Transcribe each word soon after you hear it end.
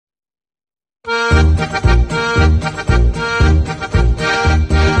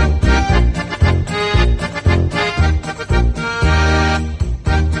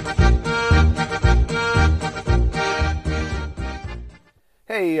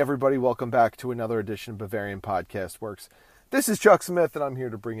everybody. Welcome back to another edition of Bavarian Podcast Works. This is Chuck Smith, and I'm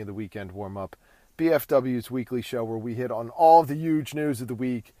here to bring you the weekend warm-up, BFW's weekly show where we hit on all the huge news of the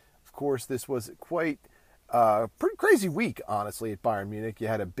week. Of course, this was quite a pretty crazy week, honestly, at Bayern Munich. You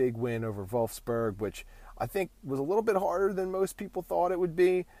had a big win over Wolfsburg, which I think was a little bit harder than most people thought it would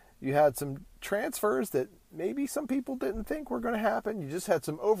be. You had some transfers that maybe some people didn't think were going to happen. You just had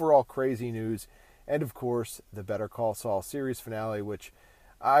some overall crazy news. And, of course, the Better Call Saul series finale, which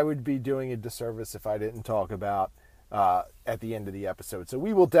I would be doing a disservice if I didn't talk about at the end of the episode. So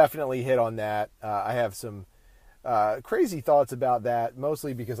we will definitely hit on that. I have some crazy thoughts about that,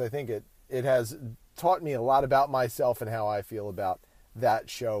 mostly because I think it has taught me a lot about myself and how I feel about that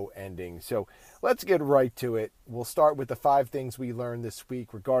show ending. So let's get right to it. We'll start with the 5 things we learned this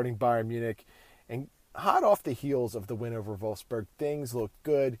week regarding Bayern Munich. And hot off the heels of the win over Wolfsburg, things look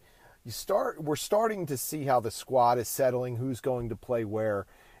good. We're starting to see how the squad is settling, who's going to play where,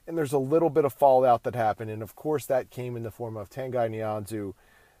 and there's a little bit of fallout that happened, and of course that came in the form of Tanguy Nianzou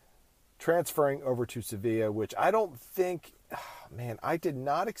transferring over to Sevilla, which I don't think, I did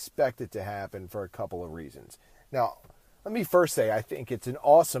not expect it to happen for a couple of reasons. Now, let me first say I think it's an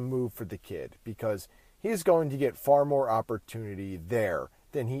awesome move for the kid because he's going to get far more opportunity there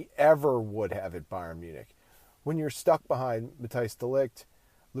than he ever would have at Bayern Munich. When you're stuck behind Matthijs de Ligt,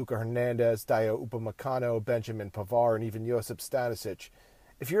 Luka Hernandez, Dayot Upamecano, Benjamin Pavard, and even Josip Stanisic,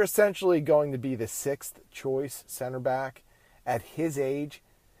 if you're essentially going to be the 6th choice center back at his age,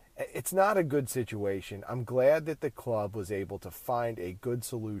 it's not a good situation. I'm glad that the club was able to find a good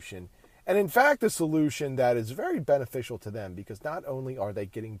solution, and in fact a solution that is very beneficial to them because not only are they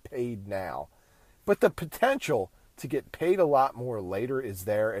getting paid now, but the potential to get paid a lot more later is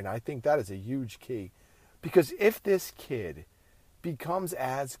there, and I think that is a huge key. Because if this kid becomes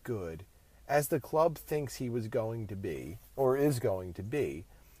as good as the club thinks he was going to be, or is going to be,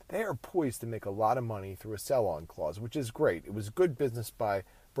 they are poised to make a lot of money through a sell-on clause, which is great. It was good business by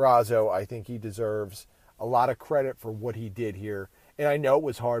Brazzo. I think he deserves a lot of credit for what he did here, and I know it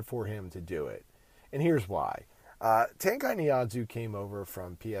was hard for him to do it. And here's why. Tanguy Nianzou came over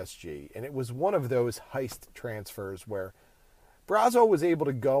from PSG, and it was one of those heist transfers where Brazzo was able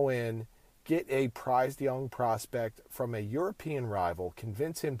to go in, get a prized young prospect from a European rival,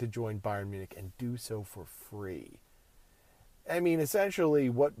 convince him to join Bayern Munich, and do so for free. I mean, essentially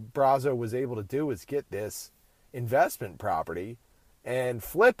what Brazzo was able to do is get this investment property and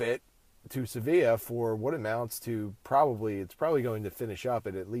flip it to Sevilla for what amounts to it's probably going to finish up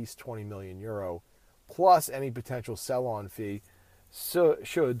at least 20 million euro, plus any potential sell-on fee, so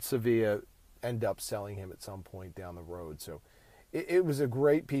should Sevilla end up selling him at some point down the road. So it was a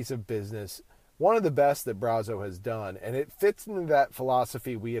great piece of business, one of the best that Brazzo has done, and it fits into that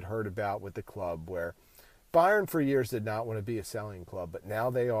philosophy we had heard about with the club, where Bayern for years did not want to be a selling club, but now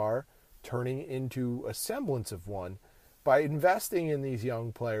they are turning into a semblance of one by investing in these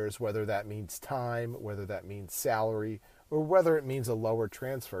young players, whether that means time, whether that means salary, or whether it means a lower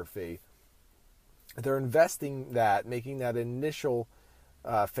transfer fee. They're investing that, making that initial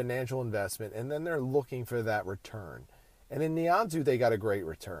financial investment, and then they're looking for that return. And in Nianzou, they got a great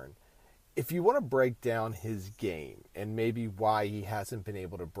return. If you want to break down his game and maybe why he hasn't been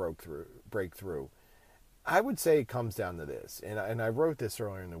able to break through, I would say it comes down to this, and I wrote this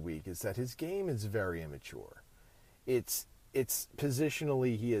earlier in the week, is that his game is very immature. It's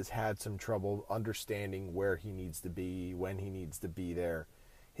positionally he has had some trouble understanding where he needs to be, when he needs to be there.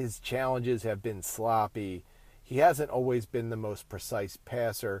 His challenges have been sloppy. He hasn't always been the most precise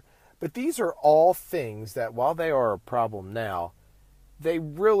passer. But these are all things that, while they are a problem now, they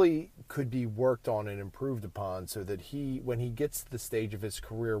really could be worked on and improved upon so that when he gets to the stage of his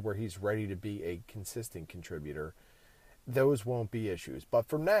career where he's ready to be a consistent contributor, those won't be issues. But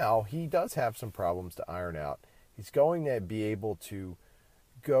for now, he does have some problems to iron out. He's going to be able to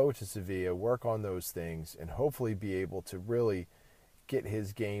go to Sevilla, work on those things, and hopefully be able to really get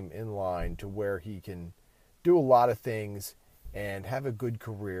his game in line to where he can do a lot of things and have a good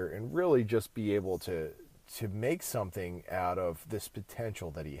career and really just be able to make something out of this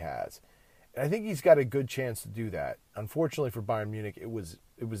potential that he has. And I think he's got a good chance to do that. Unfortunately for Bayern Munich, it was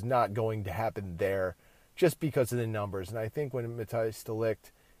not going to happen there just because of the numbers. And I think when Matthijs de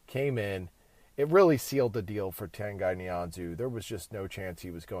Ligt came in, it really sealed the deal for Tanguy Nianzou. There was just no chance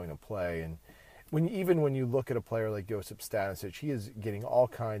he was going to play. And even when you look at a player like Josip Stanisic, he is getting all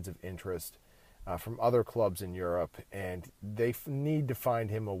kinds of interest from other clubs in Europe, and they need to find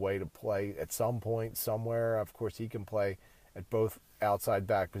him a way to play at some point, somewhere. Of course, he can play at both outside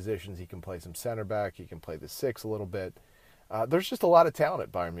back positions. He can play some center back. He can play the 6 a little bit. There's just a lot of talent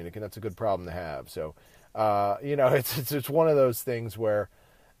at Bayern Munich, and that's a good problem to have. So, it's one of those things where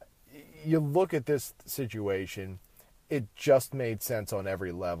you look at this situation, it just made sense on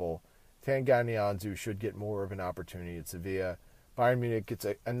every level. Tanguy Nianzou should get more of an opportunity at Sevilla. Bayern Munich gets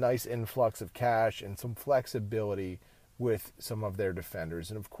a nice influx of cash and some flexibility with some of their defenders.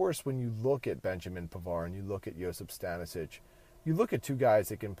 And of course, when you look at Benjamin Pavard and you look at Josip Stanisic, you look at two guys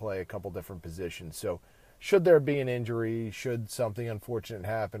that can play a couple different positions. So should there be an injury, should something unfortunate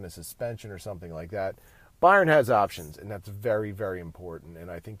happen, a suspension or something like that, Bayern has options, and that's very, very important. And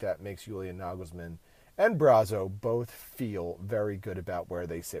I think that makes Julian Nagelsmann and Brazzo both feel very good about where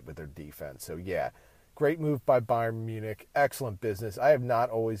they sit with their defense. So yeah, great move by Bayern Munich. Excellent business. I have not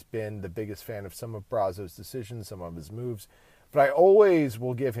always been the biggest fan of some of Brazzo's decisions, some of his moves, but I always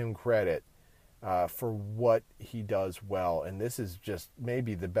will give him credit for what he does well. And this is just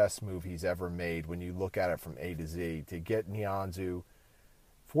maybe the best move he's ever made when you look at it from A to Z, to get Nianzou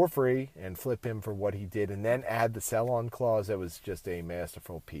for free and flip him for what he did and then add the sell-on clause. That was just a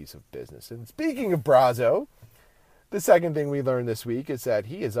masterful piece of business. And speaking of Brazzo, the second thing we learned this week is that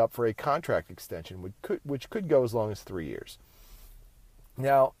he is up for a contract extension, which could go as long as 3 years.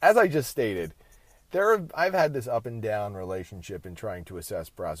 Now, as I just stated, I've had this up and down relationship in trying to assess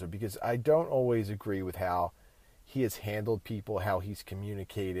Brazzo because I don't always agree with how he has handled people, how he's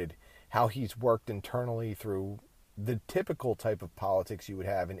communicated, how he's worked internally through the typical type of politics you would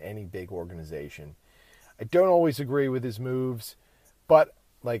have in any big organization. I don't always agree with his moves, but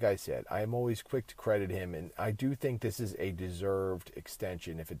like I said, I am always quick to credit him, and I do think this is a deserved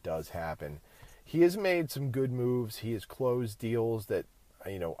extension if it does happen. He has made some good moves. He has closed deals that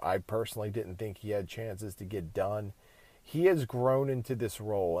I personally didn't think he had chances to get done. He has grown into this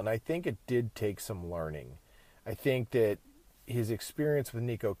role, and I think it did take some learning. I think that his experience with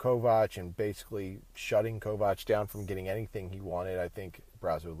Niko Kovac and basically shutting Kovac down from getting anything he wanted, I think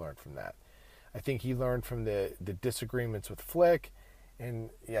Brazzo learned from that. I think he learned from the disagreements with Flick,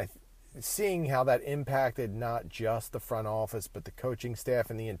 and seeing how that impacted not just the front office, but the coaching staff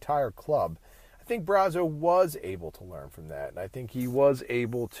and the entire club. I think Brazzo was able to learn from that, and I think he was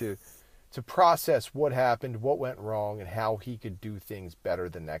able to process what happened, what went wrong, and how he could do things better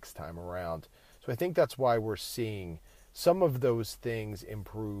the next time around. So I think that's why we're seeing some of those things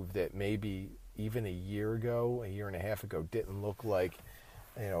improve that maybe even a year and a half ago, didn't look like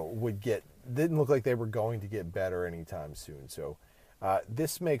they were going to get better anytime soon. So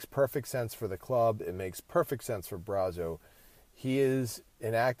this makes perfect sense for the club. It makes perfect sense for Brazzo. He is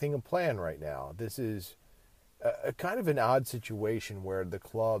enacting a plan right now. This is a kind of an odd situation where the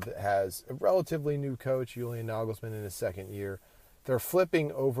club has a relatively new coach, Julian Nagelsmann, in his second year. They're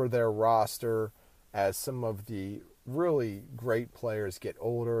flipping over their roster as some of the really great players get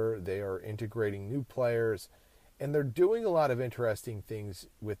older. They are integrating new players, and they're doing a lot of interesting things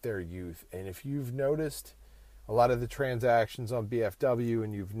with their youth. And if you've noticed a lot of the transactions on BFW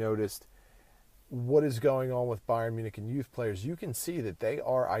and you've noticed what is going on with Bayern Munich and youth players, you can see that they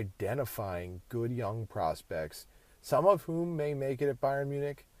are identifying good young prospects, some of whom may make it at Bayern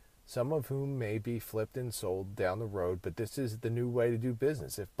Munich, some of whom may be flipped and sold down the road. But this is the new way to do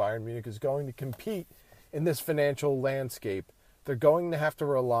business. If Bayern Munich is going to compete in this financial landscape, they're going to have to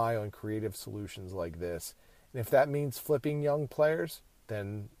rely on creative solutions like this. And if that means flipping young players,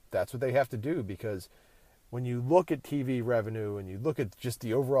 then that's what they have to do, because when you look at TV revenue and you look at just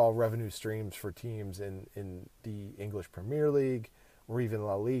the overall revenue streams for teams in the English Premier League or even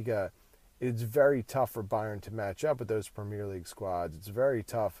La Liga, it's very tough for Bayern to match up with those Premier League squads. It's very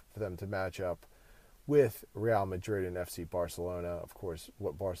tough for them to match up with Real Madrid and FC Barcelona. Of course,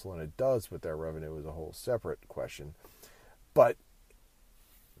 what Barcelona does with their revenue is a whole separate question. But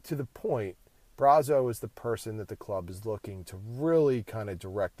to the point, Brazzo is the person that the club is looking to really kind of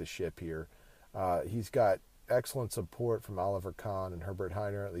direct the ship here. He's got excellent support from Oliver Kahn and Herbert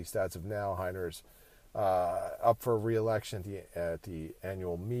Heiner, at least as of now. Heiner's up for re-election at the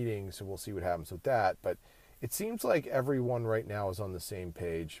annual meeting, so we'll see what happens with that. But it seems like everyone right now is on the same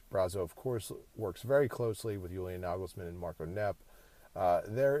page. Brazzo, of course, works very closely with Julian Nagelsmann and Marco Nepp.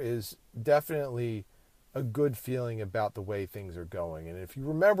 There is definitely a good feeling about the way things are going. And if you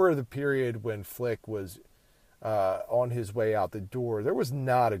remember the period when Flick was on his way out the door, there was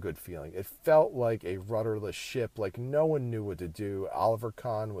not a good feeling. It felt like a rudderless ship, like no one knew what to do. Oliver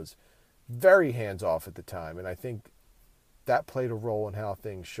Kahn was very hands-off at the time, and I think that played a role in how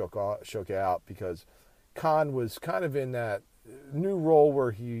things shook out, because Kahn was kind of in that new role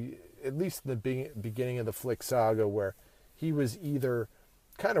where he, at least in the beginning of the Flick saga, where he was either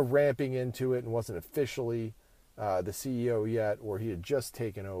kind of ramping into it and wasn't officially the CEO yet, or he had just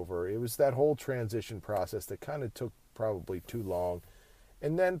taken over. It was that whole transition process that kind of took probably too long.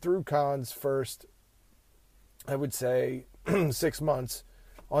 And then through Kahn's first, I would say, 6 months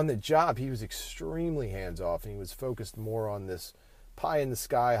on the job, he was extremely hands-off, and he was focused more on this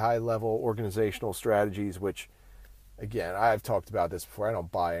pie-in-the-sky, high-level organizational strategies, which, again, I've talked about this before. I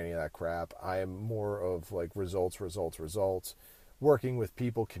don't buy any of that crap. I am more of like results, working with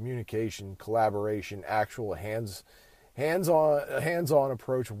people, communication, collaboration, actual hands-on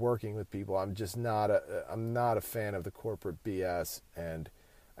approach of working with people. I'm not a fan of the corporate BS, and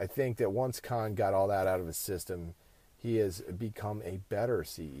I think that once Khan got all that out of his system, he has become a better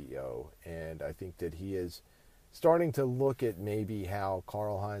CEO, and I think that he is starting to look at maybe how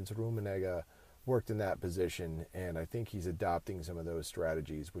Karl-Heinz Rummenigge worked in that position, and I think he's adopting some of those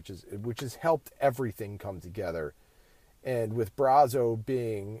strategies, which has helped everything come together. And with Brazzo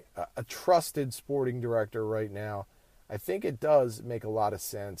being a trusted sporting director right now, I think it does make a lot of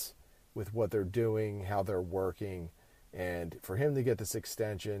sense with what they're doing, how they're working, and for him to get this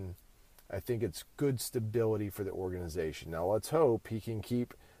extension, I think it's good stability for the organization. Now let's hope he can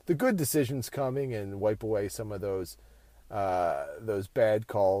keep the good decisions coming and wipe away some of those bad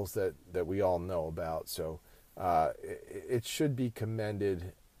calls that we all know about. So it should be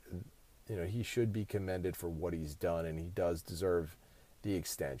commended. You know, he should be commended for what he's done, and he does deserve the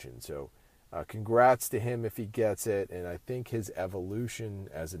extension. So congrats to him if he gets it, and I think his evolution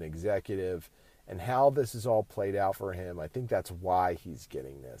as an executive and how this is all played out for him, I think that's why he's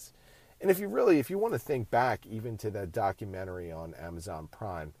getting this. And if you want to think back even to that documentary on Amazon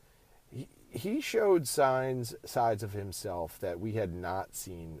Prime, he showed sides of himself that we had not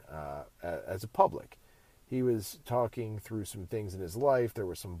seen as a public. He was talking through some things in his life. There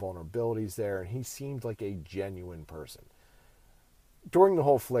were some vulnerabilities there, and he seemed like a genuine person. During the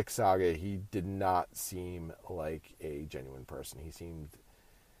whole Flick saga, he did not seem like a genuine person. He seemed,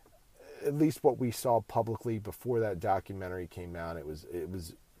 at least what we saw publicly before that documentary came out, it was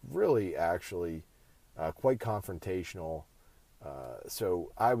really actually quite confrontational.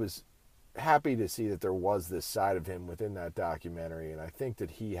 So I was happy to see that there was this side of him within that documentary, and I think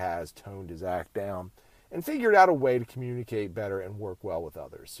that he has toned his act down and figured out a way to communicate better and work well with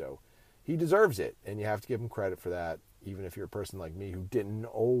others. So he deserves it, and you have to give him credit for that, even if you're a person like me who didn't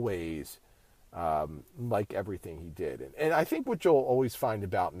always like everything he did. And I think what you'll always find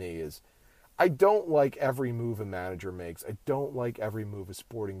about me is I don't like every move a manager makes. I don't like every move a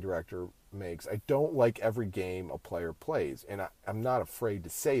sporting director makes. I don't like every game a player plays, and I'm not afraid to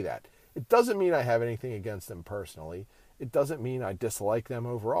say that. It doesn't mean I have anything against them personally. It doesn't mean I dislike them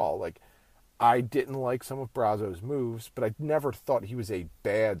overall. Like, I didn't like some of Brazzo's moves, but I never thought he was a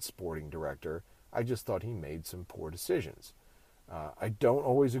bad sporting director. I just thought he made some poor decisions. I don't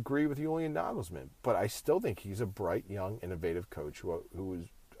always agree with Julian Nagelsmann, but I still think he's a bright, young, innovative coach who is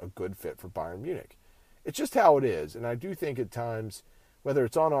a good fit for Bayern Munich. It's just how it is, and I do think at times, whether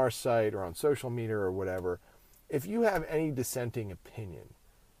it's on our site or on social media or whatever, if you have any dissenting opinion,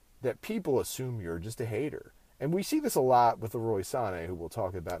 that people assume you're just a hater. And we see this a lot with Leroy Sané, who we'll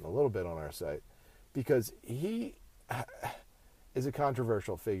talk about in a little bit on our site, because he is a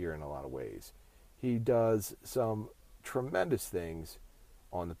controversial figure in a lot of ways. He does some tremendous things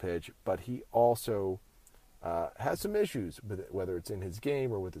on the pitch, but he also has some issues with it, whether it's in his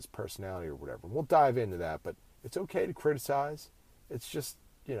game or with his personality or whatever. We'll dive into that, but it's okay to criticize. It's just,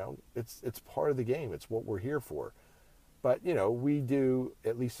 it's part of the game. It's what we're here for. But, we do,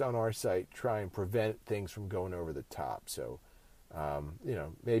 at least on our site, try and prevent things from going over the top. So,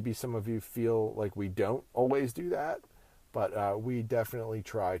 maybe some of you feel like we don't always do that, but we definitely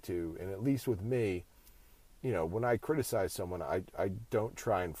try to. And at least with me, when I criticize someone, I don't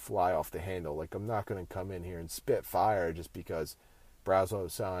try and fly off the handle. Like, I'm not going to come in here and spit fire just because Brazzo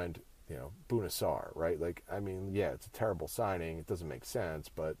signed, Bouna Sarr, right? Like, I mean, yeah, it's a terrible signing. It doesn't make sense,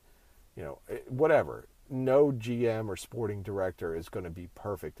 but, whatever. No GM or sporting director is going to be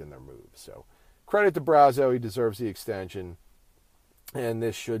perfect in their moves. So credit to Brazzo. He deserves the extension. And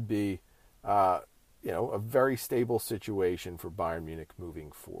this should be, a very stable situation for Bayern Munich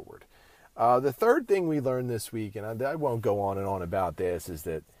moving forward. The third thing we learned this week, and I won't go on and on about this, is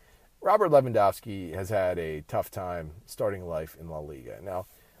that Robert Lewandowski has had a tough time starting life in La Liga. Now,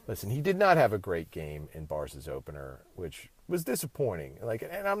 listen, he did not have a great game in Barca's opener, which was disappointing.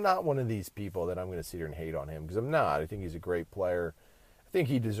 And I'm not one of these people that I'm going to sit here and hate on him, because I'm not. I think he's a great player. I think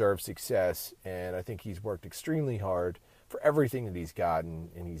he deserves success, and I think he's worked extremely hard for everything that he's gotten,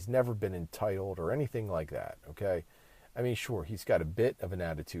 and he's never been entitled or anything like that, okay? I mean, sure, he's got a bit of an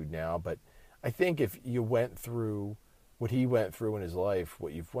attitude now, but I think if you went through what he went through in his life,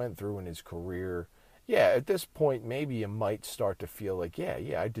 what you've went through in his career, yeah, at this point, maybe you might start to feel like, yeah,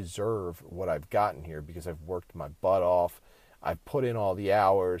 I deserve what I've gotten here because I've worked my butt off, I've put in all the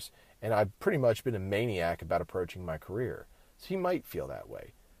hours, and I've pretty much been a maniac about approaching my career. So he might feel that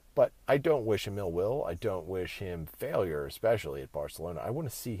way. But I don't wish him ill will. I don't wish him failure, especially at Barcelona. I want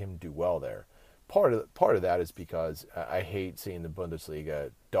to see him do well there. Part of that is because I hate seeing the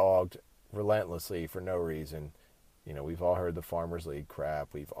Bundesliga dogged relentlessly for no reason. We've all heard the Farmers League crap.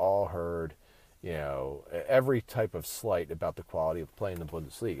 We've all heard, every type of slight about the quality of playing the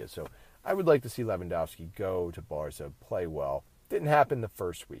Bundesliga. So I would like to see Lewandowski go to Barca, play well. Didn't happen the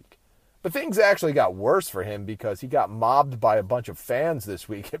first week. But things actually got worse for him because he got mobbed by a bunch of fans this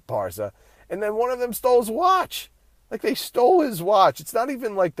week at Barca, and then one of them stole his watch. Like, they stole his watch. It's not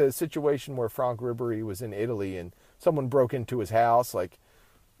even like the situation where Franck Ribéry was in Italy and someone broke into his house.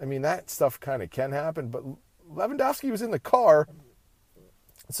 That stuff kind of can happen, but Lewandowski was in the car.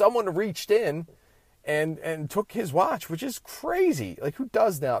 Someone reached in and took his watch, which is crazy. Like, who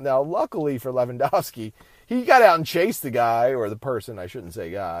does now? Now, luckily for Lewandowski, he got out and chased the guy, or the person. I shouldn't say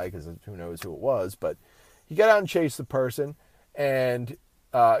guy, because who knows who it was, but he got out and chased the person and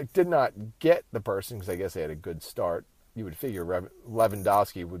did not get the person, because I guess they had a good start. You would figure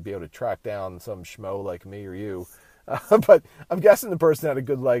Lewandowski would be able to track down some schmo like me or you. But I'm guessing the person had a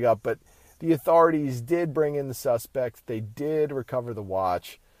good leg up. But the authorities did bring in the suspect. They did recover the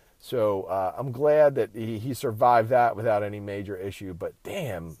watch. So I'm glad that he survived that without any major issue. But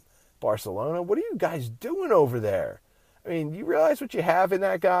damn, Barcelona, what are you guys doing over there? I mean, you realize what you have in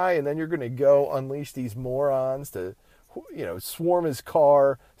that guy, and then you're going to go unleash these morons to, swarm his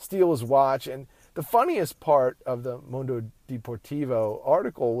car, steal his watch. And the funniest part of the Mundo Deportivo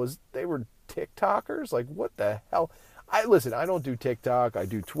article was they were TikTokers. Like, what the hell? Listen, I don't do TikTok. I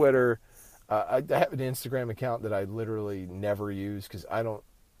do Twitter. I have an Instagram account that I literally never use because I don't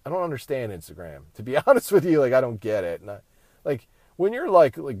understand Instagram. To be honest with you, I don't get it. And when you're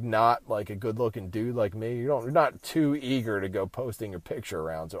not like a good looking dude like me, you're not too eager to go posting your picture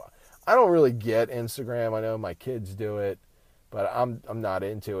around. So I don't really get Instagram. I know my kids do it, but I'm not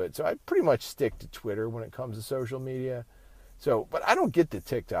into it. So I pretty much stick to Twitter when it comes to social media. So, but I don't get the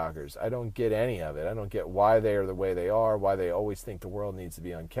TikTokers. I don't get any of it. I don't get why they are the way they are, why they always think the world needs to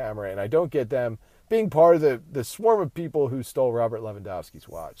be on camera. And I don't get them being part of the swarm of people who stole Robert Lewandowski's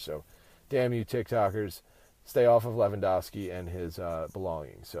watch. So, damn you TikTokers. Stay off of Lewandowski and his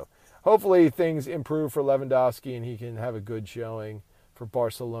belongings. So, hopefully things improve for Lewandowski and he can have a good showing for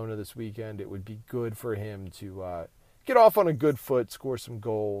Barcelona this weekend. It would be good for him to get off on a good foot, score some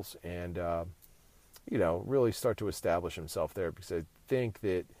goals, and really start to establish himself there, because I think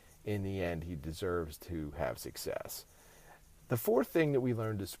that in the end he deserves to have success. The fourth thing that we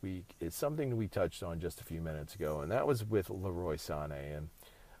learned this week is something that we touched on just a few minutes ago, and that was with Leroy Sané. And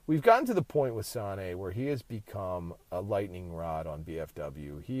we've gotten to the point with Sané where he has become a lightning rod on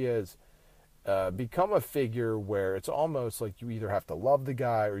BFW. He has become a figure where it's almost like you either have to love the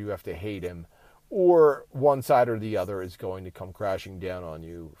guy or you have to hate him, or one side or the other is going to come crashing down on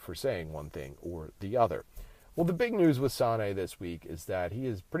you for saying one thing or the other. Well, the big news with Sané this week is that he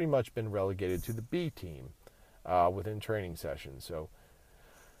has pretty much been relegated to the B team within training sessions. So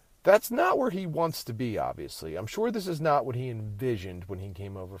that's not where he wants to be, obviously. I'm sure this is not what he envisioned when he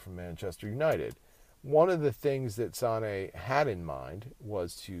came over from Manchester United. One of the things that Sané had in mind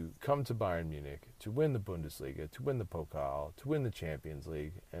was to come to Bayern Munich, to win the Bundesliga, to win the Pokal, to win the Champions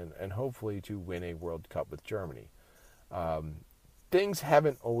League, and hopefully to win a World Cup with Germany. Things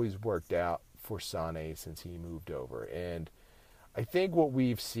haven't always worked out for Sané since he moved over. And I think what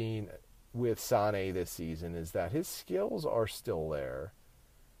we've seen with Sané this season is that his skills are still there.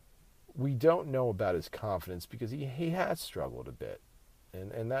 We don't know about his confidence because he has struggled a bit.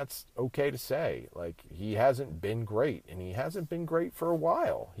 And that's okay to say. He hasn't been great, and he hasn't been great for a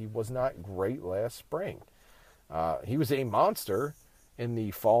while. He was not great last spring. He was a monster in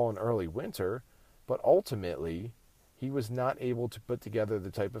the fall and early winter, but ultimately he was not able to put together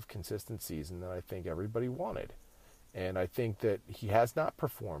the type of consistent season that I think everybody wanted. And I think that he has not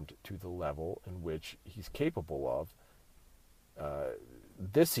performed to the level in which he's capable of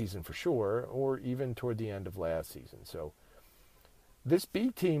this season for sure, or even toward the end of last season. So this B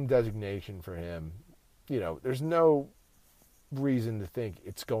team designation for him, there's no reason to think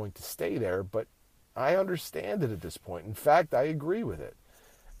it's going to stay there, but I understand it at this point. In fact, I agree with it.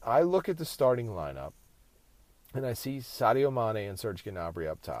 I look at the starting lineup, and I see Sadio Mane and Serge Gnabry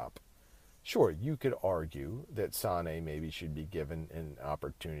up top. Sure, you could argue that Sané maybe should be given an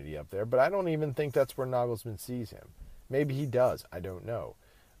opportunity up there, but I don't even think that's where Nagelsmann sees him. Maybe he does. I don't know.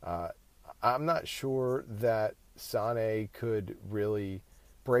 I'm not sure that Sané could really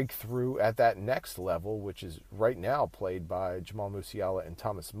break through at that next level, which is right now played by Jamal Musiala and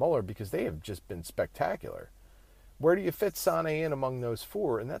Thomas Muller, because they have just been spectacular. Where do you fit Sané in among those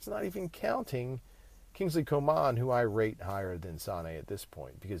four? And that's not even counting Kingsley Coman, who I rate higher than Sané at this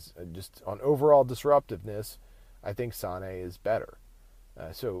point, because just on overall disruptiveness, I think Sané is better.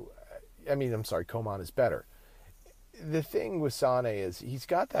 Coman is better. The thing with Sané is he's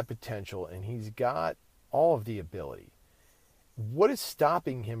got that potential and he's got all of the ability. What is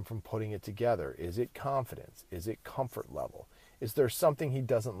stopping him from putting it together? Is it confidence? Is it comfort level? Is there something he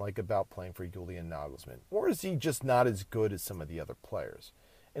doesn't like about playing for Julian Nagelsmann? Or is he just not as good as some of the other players?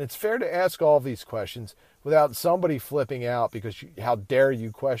 And it's fair to ask all of these questions without somebody flipping out because how dare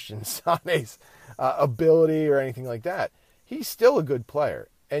you question Sané's ability or anything like that. He's still a good player.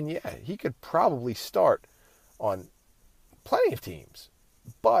 And yeah, he could probably start on plenty of teams.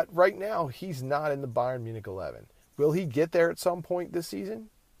 But right now, he's not in the Bayern Munich 11. Will he get there at some point this season?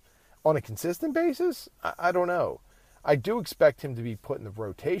 On a consistent basis? I don't know. I do expect him to be put in the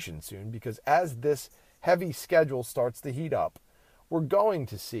rotation soon because as this heavy schedule starts to heat up, we're going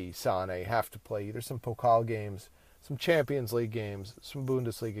to see Sané have to play either some Pokal games, some Champions League games, some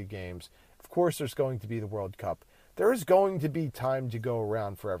Bundesliga games. Of course, there's going to be the World Cup. There is going to be time to go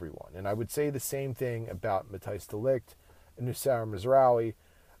around for everyone. And I would say the same thing about Matthijs de Ligt and Nusayr Mazraoui.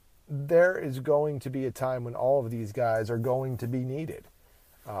 There is going to be a time when all of these guys are going to be needed.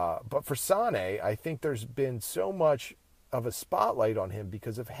 But for Sané, I think there's been so much of a spotlight on him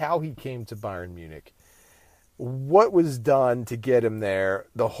because of how he came to Bayern Munich. What was done to get him there,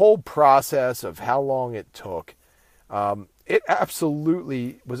 the whole process of how long it took, it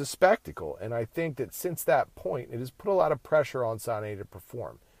absolutely was a spectacle. And I think that since that point, it has put a lot of pressure on Sané to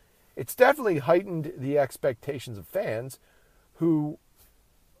perform. It's definitely heightened the expectations of fans who,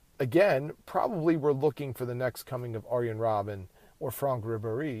 again, probably were looking for the next coming of Arjen Robben or Franck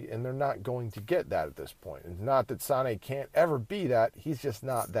Ribéry, and they're not going to get that at this point. It's not that Sané can't ever be that. He's just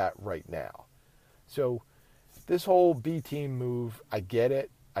not that right now. So this whole B-team move, I get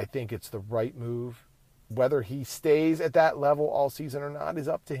it. I think it's the right move. Whether he stays at that level all season or not is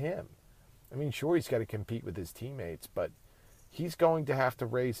up to him. I mean, sure, he's got to compete with his teammates, but he's going to have to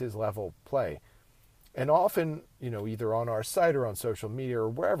raise his level of play. And often, either on our site or on social media or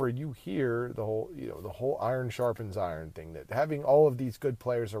wherever, you hear the whole iron sharpens iron thing, that having all of these good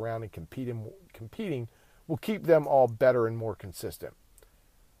players around and competing will keep them all better and more consistent,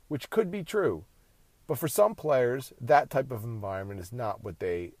 which could be true. But for some players, that type of environment is not what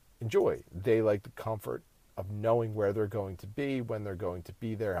they enjoy. They like the comfort of knowing where they're going to be, when they're going to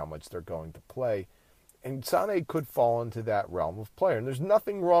be there, how much they're going to play. And Sané could fall into that realm of player. And there's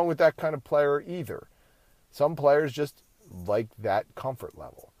nothing wrong with that kind of player either. Some players just like that comfort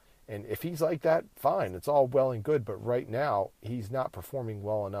level. And if he's like that, fine. It's all well and good. But right now, he's not performing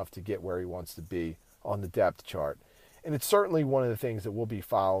well enough to get where he wants to be on the depth chart. And it's certainly one of the things that we'll be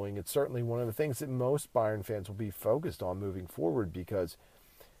following. It's certainly one of the things that most Bayern fans will be focused on moving forward because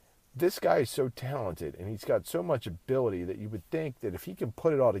this guy is so talented and he's got so much ability that you would think that if he can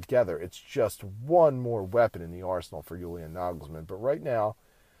put it all together, it's just one more weapon in the arsenal for Julian Nagelsmann. But right now,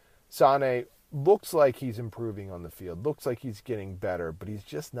 Sané looks like he's improving on the field, looks like he's getting better, but he's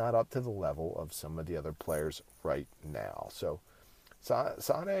just not up to the level of some of the other players right now. So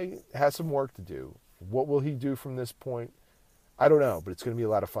Sané has some work to do. What will he do from this point? I don't know, but it's going to be a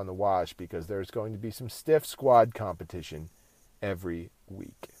lot of fun to watch because there's going to be some stiff squad competition every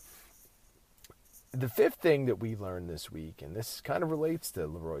week. The fifth thing that we learned this week, and this kind of relates to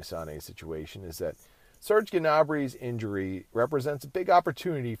Leroy Sané's situation, is that Serge Gnabry's injury represents a big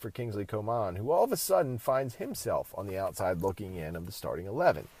opportunity for Kingsley Coman, who all of a sudden finds himself on the outside looking in of the starting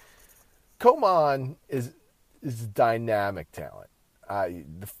 11. Coman is a dynamic talent.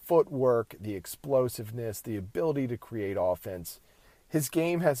 The footwork, the explosiveness, the ability to create offense. His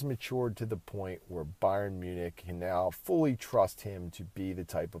game has matured to the point where Bayern Munich can now fully trust him to be the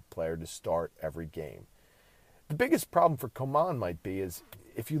type of player to start every game. The biggest problem for Coman might be is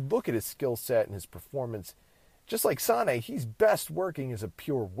if you look at his skill set and his performance, just like Sané, he's best working as a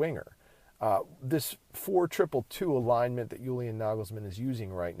pure winger. This 4-2-2 alignment that Julian Nagelsmann is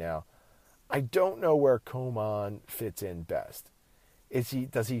using right now, I don't know where Coman fits in best.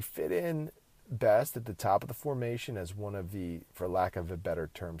 Does he fit in best at the top of the formation as one of the, for lack of a better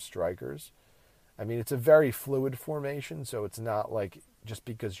term, strikers? I mean, it's a very fluid formation, so it's not like just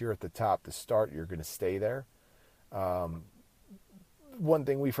because you're at the top to start, you're going to stay there. One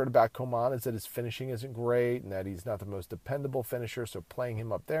thing we've heard about Coman is that his finishing isn't great and that he's not the most dependable finisher, so playing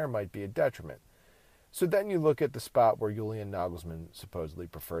him up there might be a detriment. So then you look at the spot where Julian Nagelsmann supposedly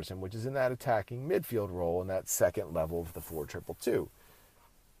prefers him, which is in that attacking midfield role in that second level of the 4-2-2.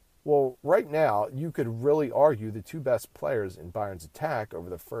 Well, right now, you could really argue the two best players in Bayern's attack over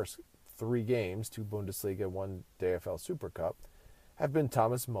the first 3 games, 2 Bundesliga, 1 DFL Super Cup, have been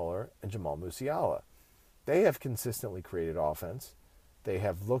Thomas Müller and Jamal Musiala. They have consistently created offense. They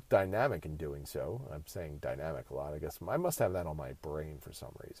have looked dynamic in doing so. I'm saying dynamic a lot. I guess I must have that on my brain for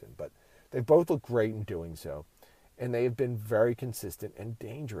some reason. But they both look great in doing so. And they have been very consistent and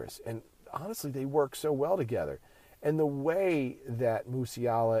dangerous. And honestly, they work so well together. And the way that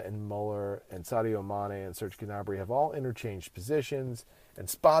Musiala and Muller and Sadio Mane and Serge Gnabry have all interchanged positions and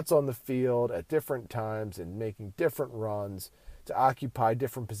spots on the field at different times and making different runs to occupy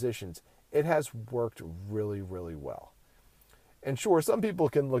different positions, it has worked really, really well. And sure, some people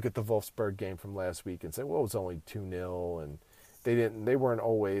can look at the Wolfsburg game from last week and say, well, it was only 2-0 and they weren't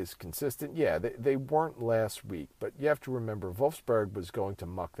always consistent. Yeah, they weren't last week, but you have to remember Wolfsburg was going to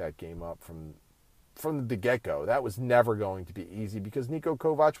muck that game up from the get-go. That was never going to be easy because Niko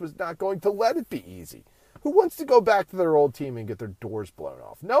Kovac was not going to let it be easy. Who wants to go back to their old team and get their doors blown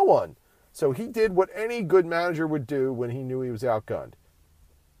off? No one. So he did what any good manager would do when he knew he was outgunned.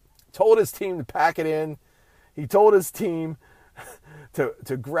 Told his team to pack it in. He told his team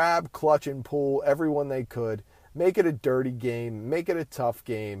to grab, clutch, and pull everyone they could. Make it a dirty game. Make it a tough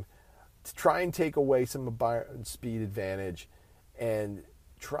game. To try and take away some of Bayern's speed advantage and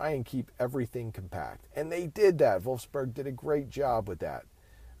try and keep everything compact. And they did that. Wolfsburg did a great job with that.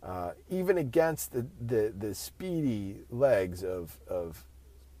 Even against the speedy legs of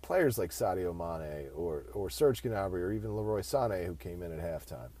players like Sadio Mane or Serge Gnabry or even Leroy Sané, who came in at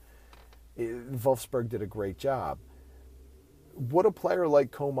halftime. Wolfsburg did a great job. Would a player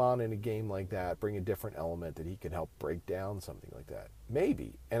like Coman in a game like that bring a different element that he could help break down something like that?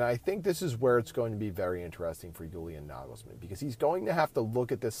 Maybe. And I think this is where it's going to be very interesting for Julian Nagelsmann because he's going to have to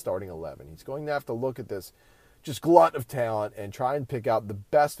look at this starting 11. He's going to have to look at this just glut of talent and try and pick out the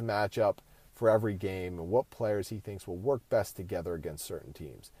best matchup for every game and what players he thinks will work best together against certain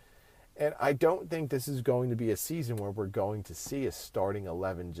teams. And I don't think this is going to be a season where we're going to see a starting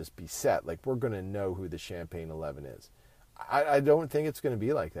 11 just be set. Like we're going to know who the Champagne 11 is. I don't think it's going to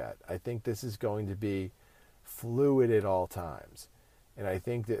be like that. I think this is going to be fluid at all times. And I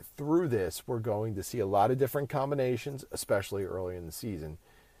think that through this, we're going to see a lot of different combinations, especially early in the season.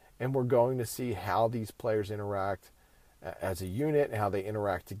 And we're going to see how these players interact as a unit and how they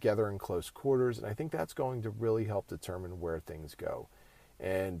interact together in close quarters. And I think that's going to really help determine where things go.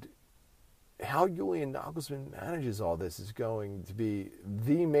 And how Julian Nagelsmann manages all this is going to be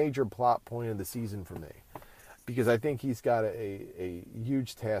the major plot point of the season for me. Because I think he's got a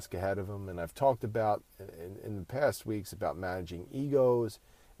huge task ahead of him. And I've talked about in the past weeks about managing egos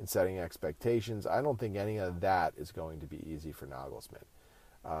and setting expectations. I don't think any of that is going to be easy for Nagelsmann.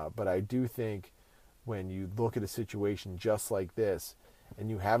 But I do think when you look at a situation just like this and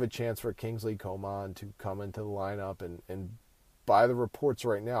you have a chance for Kingsley Coman to come into the lineup and by the reports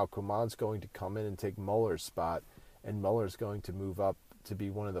right now, Coman's going to come in and take Muller's spot and Muller's going to move up to be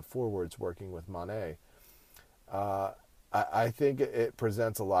one of the forwards working with Mane. I think it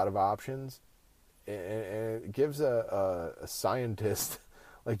presents a lot of options, and it gives a scientist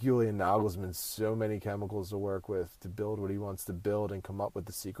like Julian Nagelsmann so many chemicals to work with to build what he wants to build and come up with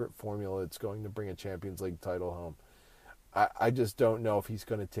the secret formula that's going to bring a Champions League title home. I just don't know if he's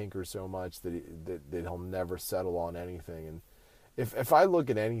going to tinker so much that he'll never settle on anything. And if I look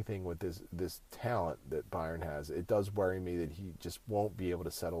at anything with this talent that Bayern has, it does worry me that he just won't be able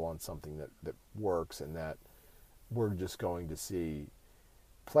to settle on something that works and that we're just going to see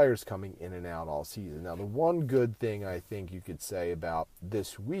players coming in and out all season. Now, the one good thing I think you could say about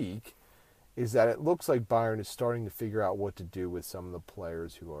this week is that it looks like Bayern is starting to figure out what to do with some of the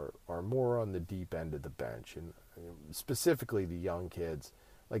players who are more on the deep end of the bench, and specifically the young kids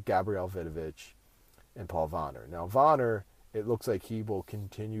like Gabriel Vidovic and Paul Wanner. Now, Wanner, it looks like he will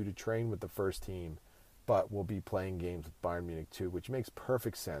continue to train with the first team, but will be playing games with Bayern Munich too, which makes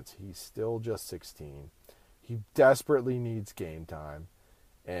perfect sense. He's still just 16. He desperately needs game time,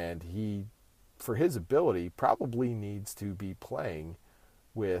 and he, for his ability, probably needs to be playing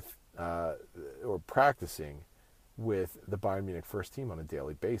with or practicing with the Bayern Munich first team on a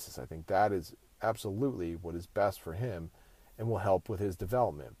daily basis. I think that is absolutely what is best for him and will help with his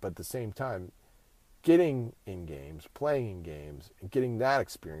development. But at the same time, getting in games, playing in games, and getting that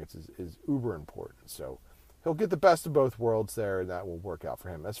experience is uber important. So he'll get the best of both worlds there, and that will work out for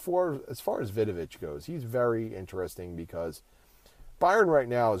him. As far as Vidovic goes, he's very interesting because Bayern right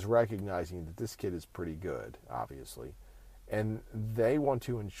now is recognizing that this kid is pretty good, obviously, and they want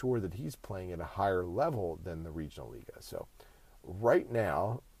to ensure that he's playing at a higher level than the regional Liga. So right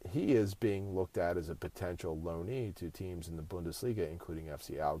now, he is being looked at as a potential loanee to teams in the Bundesliga, including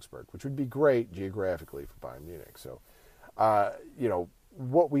FC Augsburg, which would be great geographically for Bayern Munich. So,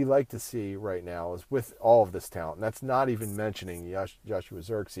 what we like to see right now is with all of this talent, and that's not even mentioning Joshua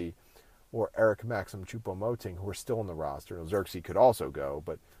Zirkzee or Eric Maxim Choupo-Moting, who are still in the roster. Xerxes could also go,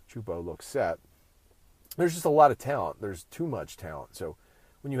 but Choupo looks set. There's just a lot of talent. There's too much talent. So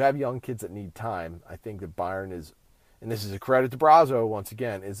when you have young kids that need time, I think that Bayern is, and this is a credit to Brazzo once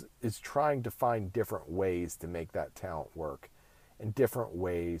again, is trying to find different ways to make that talent work, and different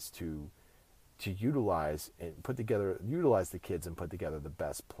ways to utilize the kids and put together the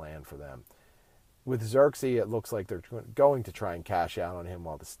best plan for them. With Xerxes, it looks like they're going to try and cash out on him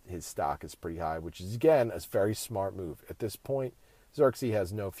while his stock is pretty high, which is, again, a very smart move. At this point, Xerxes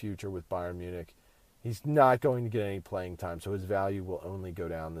has no future with Bayern Munich. He's not going to get any playing time, so his value will only go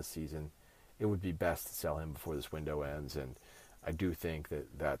down this season. It would be best to sell him before this window ends, and I do think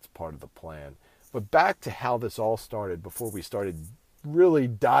that that's part of the plan. But back to how this all started before we started really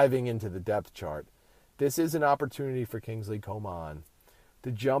diving into the depth chart. This is an opportunity for Kingsley Coman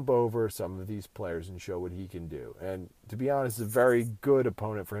to jump over some of these players and show what he can do. And to be honest, it's a very good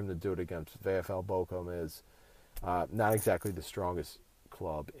opponent for him to do it against. VfL Bochum is not exactly the strongest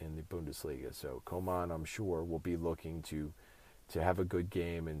club in the Bundesliga. So Coman, I'm sure, will be looking to have a good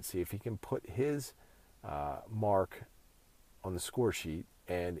game and see if he can put his mark on the score sheet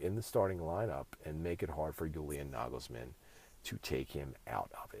and in the starting lineup and make it hard for Julian Nagelsmann to take him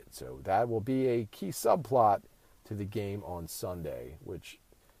out of it. So that will be a key subplot to the game on Sunday, which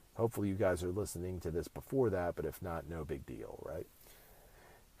hopefully you guys are listening to this before that, but if not, no big deal, right?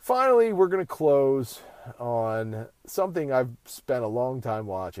 Finally, we're going to close on something I've spent a long time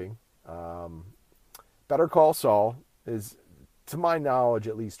watching. Better Call Saul is, to my knowledge,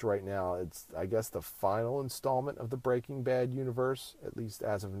 at least right now, it's, I guess, the final installment of the Breaking Bad universe, at least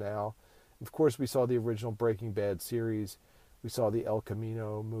as of now. Of course, we saw the original Breaking Bad series. We saw the El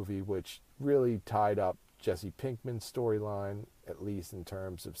Camino movie, which really tied up Jesse Pinkman's storyline, at least in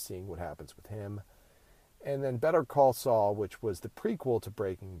terms of seeing what happens with him. And then Better Call Saul, which was the prequel to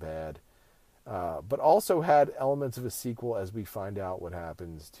Breaking Bad, but also had elements of a sequel as we find out what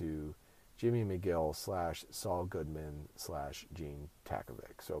happens to Jimmy McGill / Saul Goodman / Gene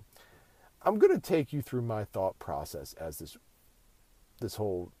Takovic. So I'm going to take you through my thought process as this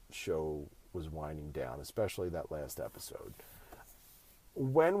whole show was winding down, especially that last episode.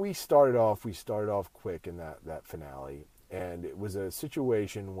 When we started off quick in that finale, and it was a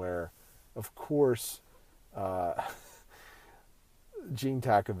situation where, of course, Gene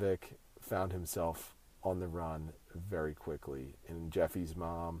Takovic found himself on the run very quickly, and Jeffy's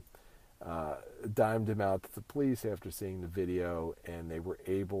mom dimed him out to the police after seeing the video, and they were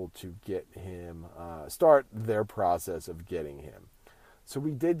able to get him, start their process of getting him. So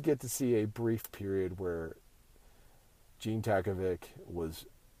we did get to see a brief period where Gene Takovic was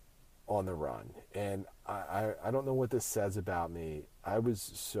on the run. And I don't know what this says about me. I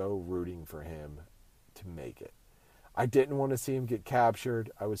was so rooting for him to make it. I didn't want to see him get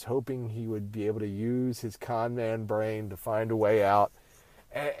captured. I was hoping he would be able to use his con man brain to find a way out.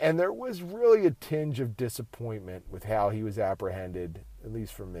 And there was really a tinge of disappointment with how he was apprehended, at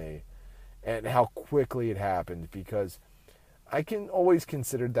least for me, and how quickly it happened, because I can always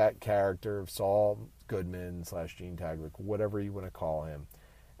consider that character of Saul Goodman / Gene Takovic, whatever you want to call him,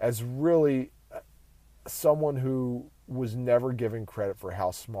 as really someone who was never given credit for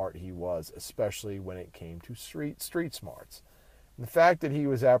how smart he was, especially when it came to street smarts. And the fact that he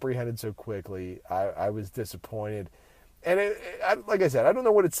was apprehended so quickly, I was disappointed. And like I said, I don't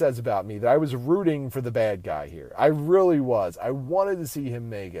know what it says about me that I was rooting for the bad guy here. I really was. I wanted to see him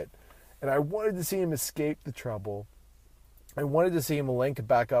make it. And I wanted to see him escape the trouble. I wanted to see him link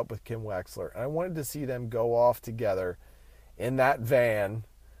back up with Kim Wexler. And I wanted to see them go off together in that van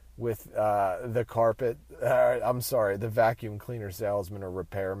with the vacuum cleaner salesman or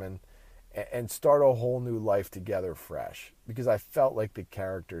repairman, and start a whole new life together fresh, because I felt like the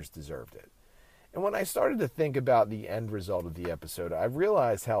characters deserved it. And when I started to think about the end result of the episode, I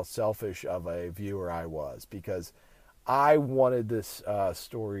realized how selfish of a viewer I was, because I wanted this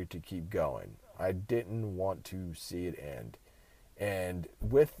story to keep going. I didn't want to see it end. And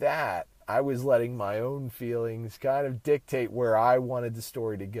with that, I was letting my own feelings kind of dictate where I wanted the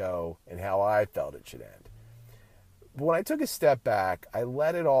story to go and how I felt it should end. But when I took a step back, I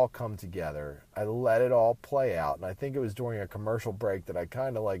let it all come together. I let it all play out. And I think it was during a commercial break that I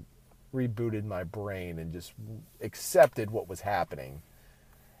kind of like rebooted my brain and just accepted what was happening.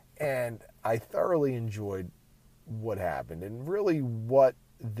 And I thoroughly enjoyed what happened. And really what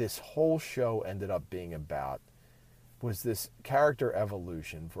this whole show ended up being about was this character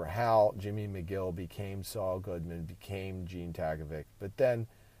evolution for how Jimmy McGill became Saul Goodman, became Gene Takovic, but then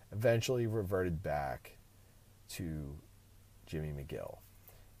eventually reverted back to Jimmy McGill.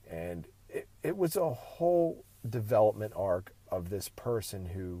 And it was a whole development arc of this person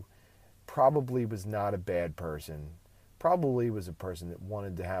who probably was not a bad person, probably was a person that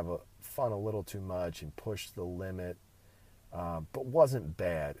wanted to have fun a little too much and push the limit, but wasn't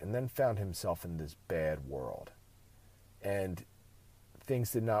bad, and then found himself in this bad world. And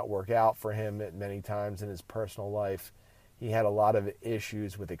things did not work out for him at many times in his personal life. He had a lot of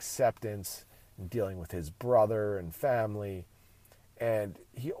issues with acceptance and dealing with his brother and family. And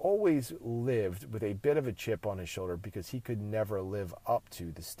he always lived with a bit of a chip on his shoulder because he could never live up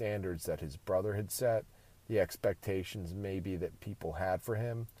to the standards that his brother had set, the expectations maybe that people had for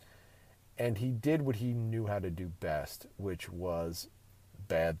him. And he did what he knew how to do best, which was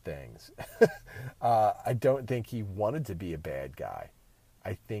bad things. I don't think he wanted to be a bad guy.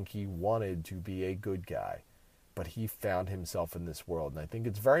 I think he wanted to be a good guy. But he found himself in this world. And I think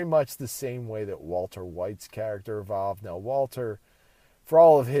it's very much the same way that Walter White's character evolved. Now, Walter, for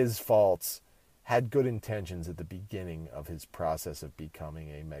all of his faults, had good intentions at the beginning of his process of becoming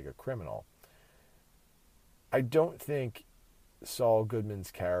a mega criminal. I don't think Saul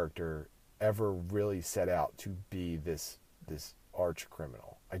Goodman's character ever really set out to be this arch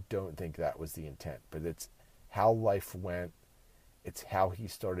criminal. I don't think that was the intent, but it's how life went. It's how he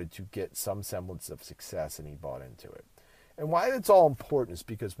started to get some semblance of success, and he bought into it. And why that's all important is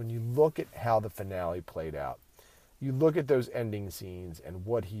because when you look at how the finale played out, you look at those ending scenes and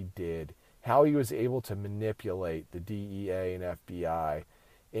what he did, how he was able to manipulate the DEA and FBI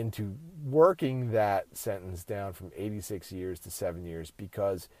into working that sentence down from 86 years to 7 years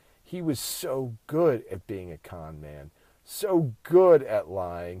because he was so good at being a con man, so good at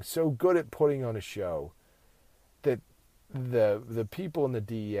lying, so good at putting on a show that the people in the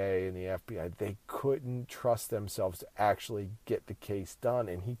DEA and the FBI, they couldn't trust themselves to actually get the case done,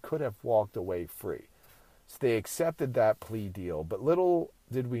 and he could have walked away free. So they accepted that plea deal, but little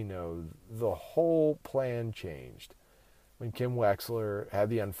did we know the whole plan changed when Kim Wexler had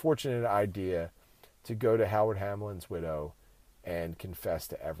the unfortunate idea to go to Howard Hamlin's widow and confess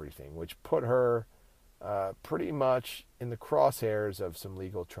to everything, which put her pretty much in the crosshairs of some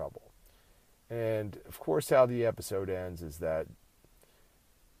legal trouble. And, of course, how the episode ends is that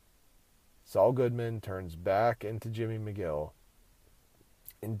Saul Goodman turns back into Jimmy McGill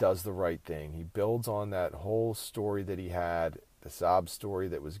and does the right thing. He builds on that whole story that he had, the sob story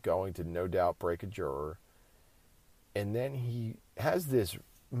that was going to no doubt break a juror. And then he has this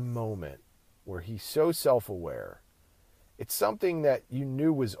moment where he's so self-aware. It's something that you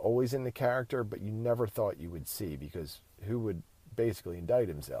knew was always in the character, but you never thought you would see because who would basically indict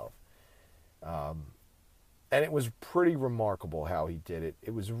himself? And it was pretty remarkable how he did it.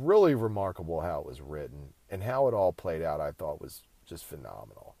 It was really remarkable how it was written, and how it all played out I thought was just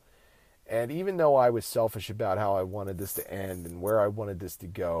phenomenal. And even though I was selfish about how I wanted this to end and where I wanted this to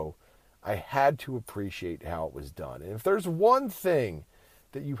go, I had to appreciate how it was done. And if there's one thing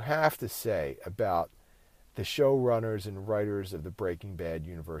that you have to say about the showrunners and writers of the Breaking Bad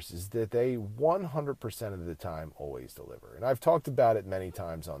universe is that they 100% of the time always deliver. And I've talked about it many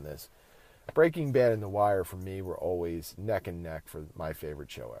times on this. Breaking Bad and The Wire for me were always neck and neck for my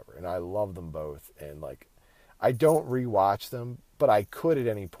favorite show ever. And I love them both. And I don't rewatch them, but I could at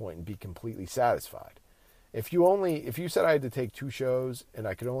any point and be completely satisfied. If you said I had to take two shows and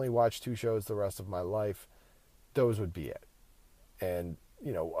I could only watch two shows the rest of my life, those would be it. And,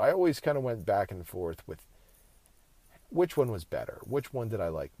 I always kind of went back and forth with which one was better, which one did I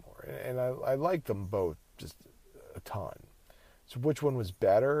like more. And I liked them both just a ton. So which one was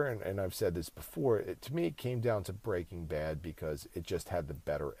better? And I've said this before. To me, it came down to Breaking Bad because it just had the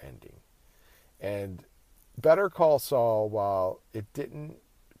better ending. And Better Call Saul, while it didn't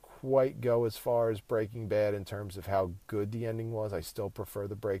quite go as far as Breaking Bad in terms of how good the ending was, I still prefer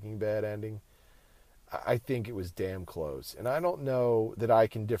the Breaking Bad ending. I think it was damn close. And I don't know that I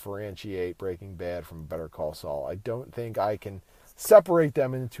can differentiate Breaking Bad from Better Call Saul. I don't think I can separate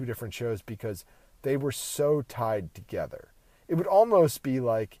them into two different shows because they were so tied together. It would almost be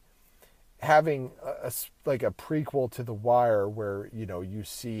like having a prequel to The Wire where, you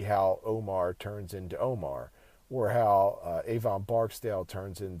see how Omar turns into Omar, or how Avon Barksdale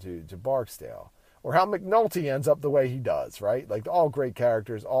turns into Barksdale, or how McNulty ends up the way he does, right? All great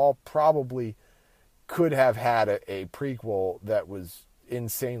characters, all probably could have had a prequel that was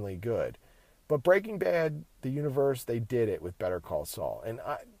insanely good. But Breaking Bad, the universe, they did it with Better Call Saul. And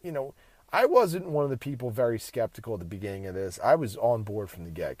I wasn't one of the people very skeptical at the beginning of this. I was on board from the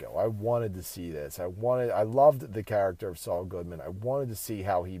get-go. I wanted to see this. I loved the character of Saul Goodman. I wanted to see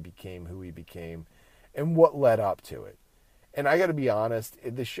how he became who he became and what led up to it. And I got to be honest,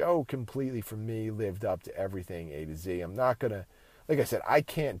 the show completely, for me, lived up to everything A to Z. I'm not going to, like I said, I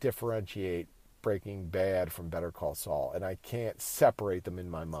can't differentiate Breaking Bad from Better Call Saul, and I can't separate them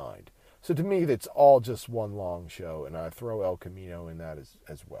in my mind. So to me, that's all just one long show, and I throw El Camino in that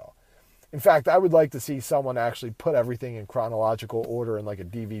as well. In fact, I would like to see someone actually put everything in chronological order in like a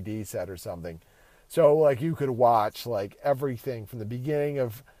DVD set or something. So like you could watch like everything from the beginning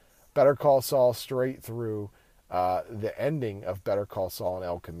of Better Call Saul straight through the ending of Better Call Saul and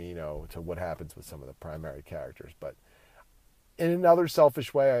El Camino to what happens with some of the primary characters. But in another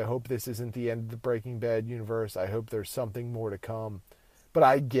selfish way, I hope this isn't the end of the Breaking Bad universe. I hope there's something more to come. But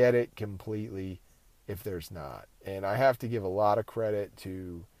I get it completely if there's not. And I have to give a lot of credit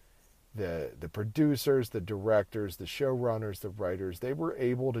to the producers, the directors, the showrunners, the writers. They were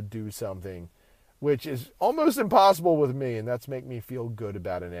able to do something which is almost impossible with me, and that's make me feel good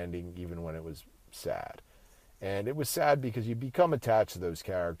about an ending even when it was sad. And it was sad because you become attached to those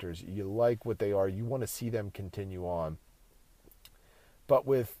characters. You like what they are. You want to see them continue on. But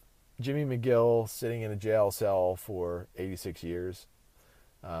with Jimmy McGill sitting in a jail cell for 86 years,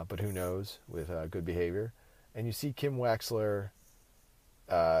 but who knows, with good behavior, and you see Kim Wexler,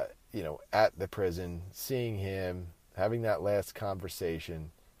 at the prison, seeing him, having that last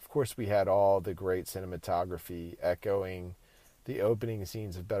conversation. Of course, we had all the great cinematography echoing the opening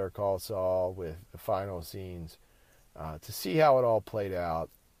scenes of Better Call Saul with the final scenes. To see how it all played out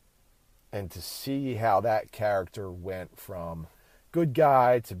and to see how that character went from good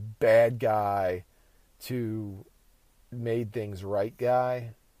guy to bad guy to made things right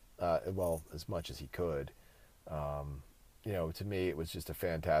guy, as much as he could. To me, it was just a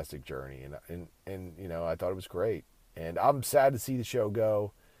fantastic journey, and I thought it was great. And I'm sad to see the show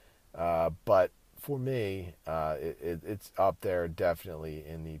go, but for me, it's up there definitely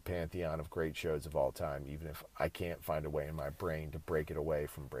in the pantheon of great shows of all time, even if I can't find a way in my brain to break it away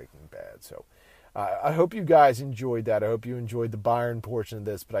from Breaking Bad. So I hope you guys enjoyed that. I hope you enjoyed the Bayern portion of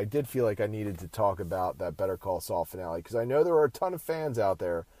this, but I did feel like I needed to talk about that Better Call Saul finale, because I know there are a ton of fans out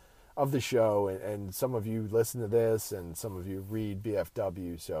there of the show, and some of you listen to this, and some of you read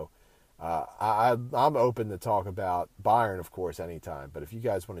BFW, so I'm open to talk about Bayern, of course, anytime. But if you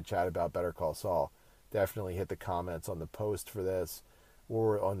guys want to chat about Better Call Saul, definitely hit the comments on the post for this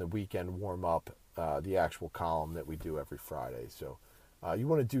or on the weekend warm-up, the actual column that we do every Friday. So you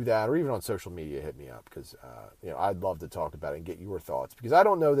want to do that, or even on social media, hit me up, because I'd love to talk about it and get your thoughts, because I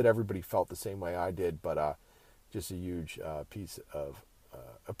don't know that everybody felt the same way I did, but just a huge piece of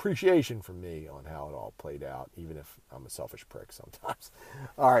appreciation from me on how it all played out, even if I'm a selfish prick sometimes.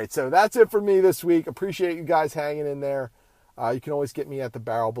 All right, so that's it for me this week. Appreciate you guys hanging in there. You can always get me at the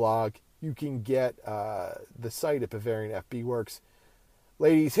Barrel Blog. You can get the site at Bavarian FB Works.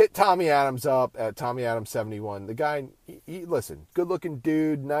 Ladies, hit Tommy Adams up at Tommy Adams 71. The guy, listen, good-looking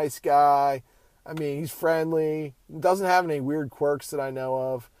dude, nice guy. I mean, he's friendly. Doesn't have any weird quirks that I know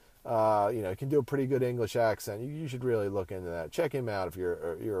of. Can do a pretty good English accent. You should really look into that. Check him out if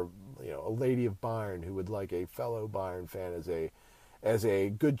you're a lady of Bayern who would like a fellow Bayern fan as a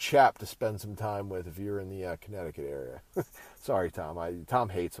good chap to spend some time with if you're in the Connecticut area. Sorry, Tom. Tom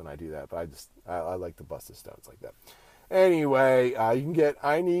hates when I do that, but I like to bust his stones like that. Anyway, you can get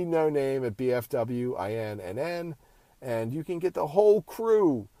I Need No Name at BFWINNN, and you can get the whole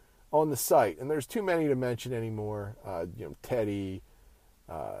crew on the site. And there's too many to mention anymore. Teddy,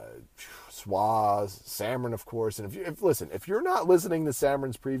 Swaz, Samron, of course. And if you're not listening to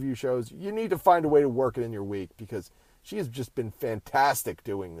Samron's preview shows, you need to find a way to work it in your week, because she has just been fantastic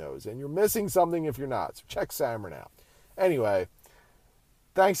doing those, and you're missing something if you're not. So check Samron out. Anyway,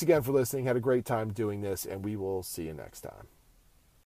 thanks again for listening. Had a great time doing this, and we will see you next time.